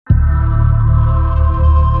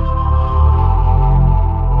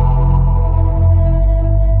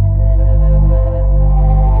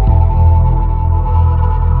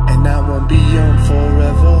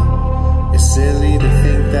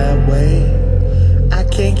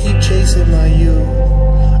chasing my youth.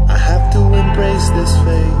 I have to embrace this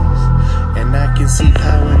phase. And I can see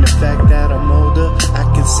power in the fact that I'm older. I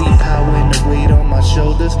can see power in the weight on my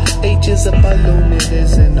shoulders. Age is a balloon, it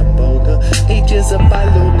isn't a boulder. Age is a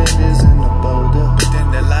balloon, it isn't a boulder. But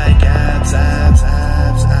then they're like abs, abs,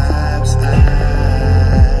 abs, abs,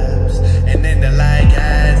 abs. And then they're like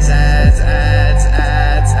ads, ads, ads,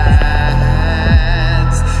 ads,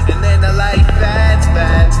 ads. And then they're like fads,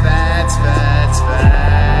 fads, fads, fads,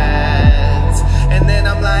 fads. And then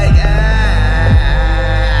I'm like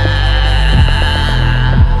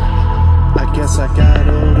guess I got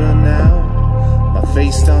older now. My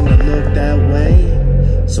face starting to look that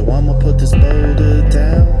way. So I'ma put this boulder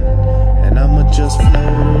down, and I'ma just float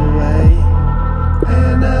away.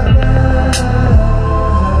 And I rise,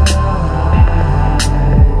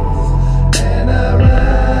 and I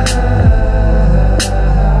rise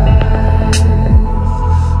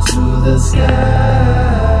to the sky,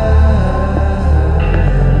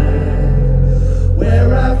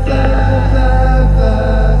 where I fly, fly,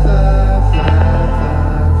 fly, fly.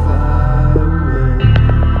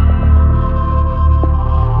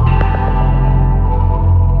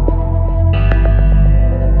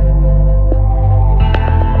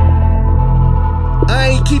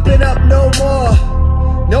 Keeping up no more.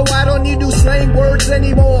 No, I don't need new slang words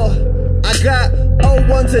anymore. I got old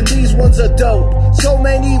ones and these ones are dope. So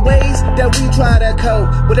many ways that we try to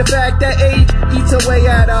cope with the fact that age eats away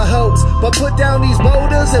at our hopes. But put down these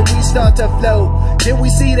boulders and we start to float. Then we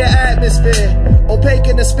see the atmosphere, opaque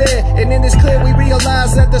in the sphere. And then it's clear we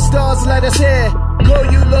realize that the stars let us hear. Girl,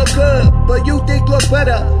 you look good, but you think look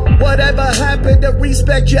better. Whatever happened to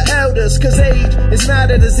respect your elders? Cause age is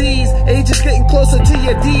not a disease. Age is getting closer to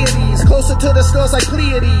your deities, closer to the stars like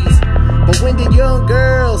Pleiades. But when did young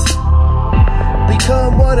girls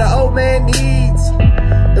become what an old man needs?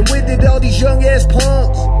 And when did all these young ass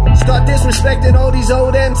punks start disrespecting all these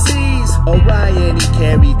old MCs? Orion, he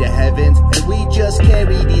carried the heavens, and we just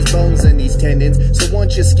carry these bones and these tendons. So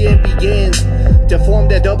once your skin begins to form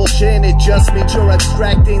that double chin, it just means you're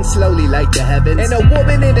abstracting slowly like the heavens. And a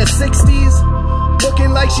woman in her 60s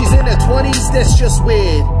looking like she's in her 20s, that's just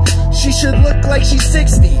weird. She should look like she's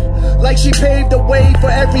 60, like she paved the way for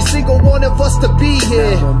every single one of us to be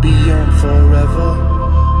here. I won't be young forever.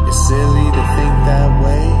 It's silly to think that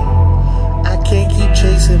way. I can't keep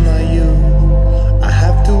chasing my youth. I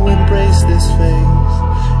have to embrace this phase.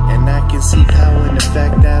 And I can see power in the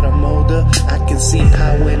fact that I'm older. I can see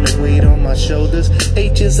power in the weight on my shoulders.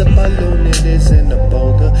 Age is a balloon, it isn't a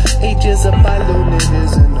boulder. Age is a balloon, it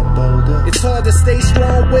isn't a boulder. It's hard to stay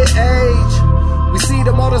strong with age. We see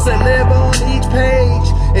the models that live on each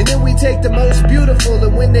page, and then we take the most beautiful,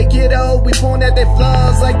 and when they get old, we point at their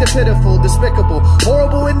flaws like the pitiful, despicable,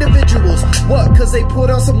 horrible individuals. What? Cause they put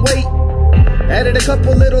on some weight? Added a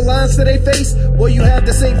couple little lines to their face? Well, you have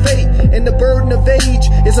the same fate, and the burden of age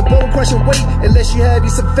is a bone-crushing weight, unless you have you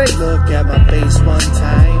some faith. Look at my face one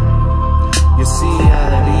time, you see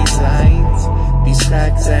all of these lines, these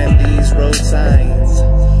cracks and these road signs.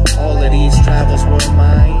 All of these travels were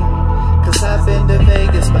mine. Cause I've been to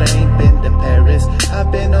Vegas, but I ain't been to Paris.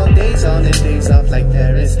 I've been on days on and days off like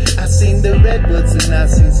Paris. I've seen the redwoods and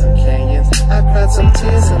I've seen some canyons. I cried some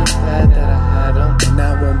tears and I'm glad that I had them. And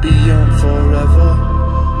I won't be young forever.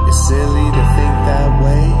 It's silly to think that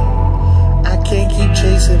way. I can't keep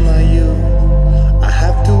chasing my youth. I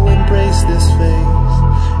have to embrace this phase.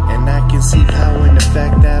 And I can see power in the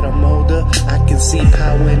fact that I'm older. I can see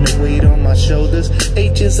power in the weight on my shoulders.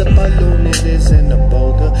 Age is a balloon, it isn't a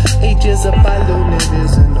boulder. Age is a balloon, it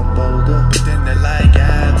isn't a boulder. But then they're like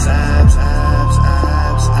abs, abs, abs,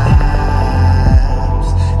 abs, abs.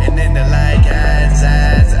 And then they're like ads,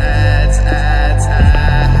 ads, ads, ads,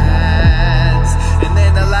 ads. And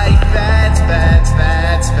then they're like fads, fads,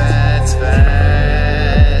 fads, fads,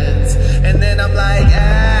 fads. And then I'm like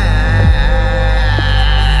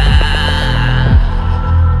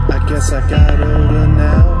guess I got older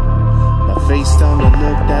now. My face starting to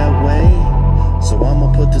look that way. So I'ma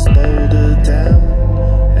put this boulder down,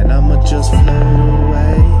 and I'ma just float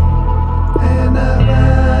away. And I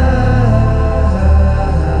ride.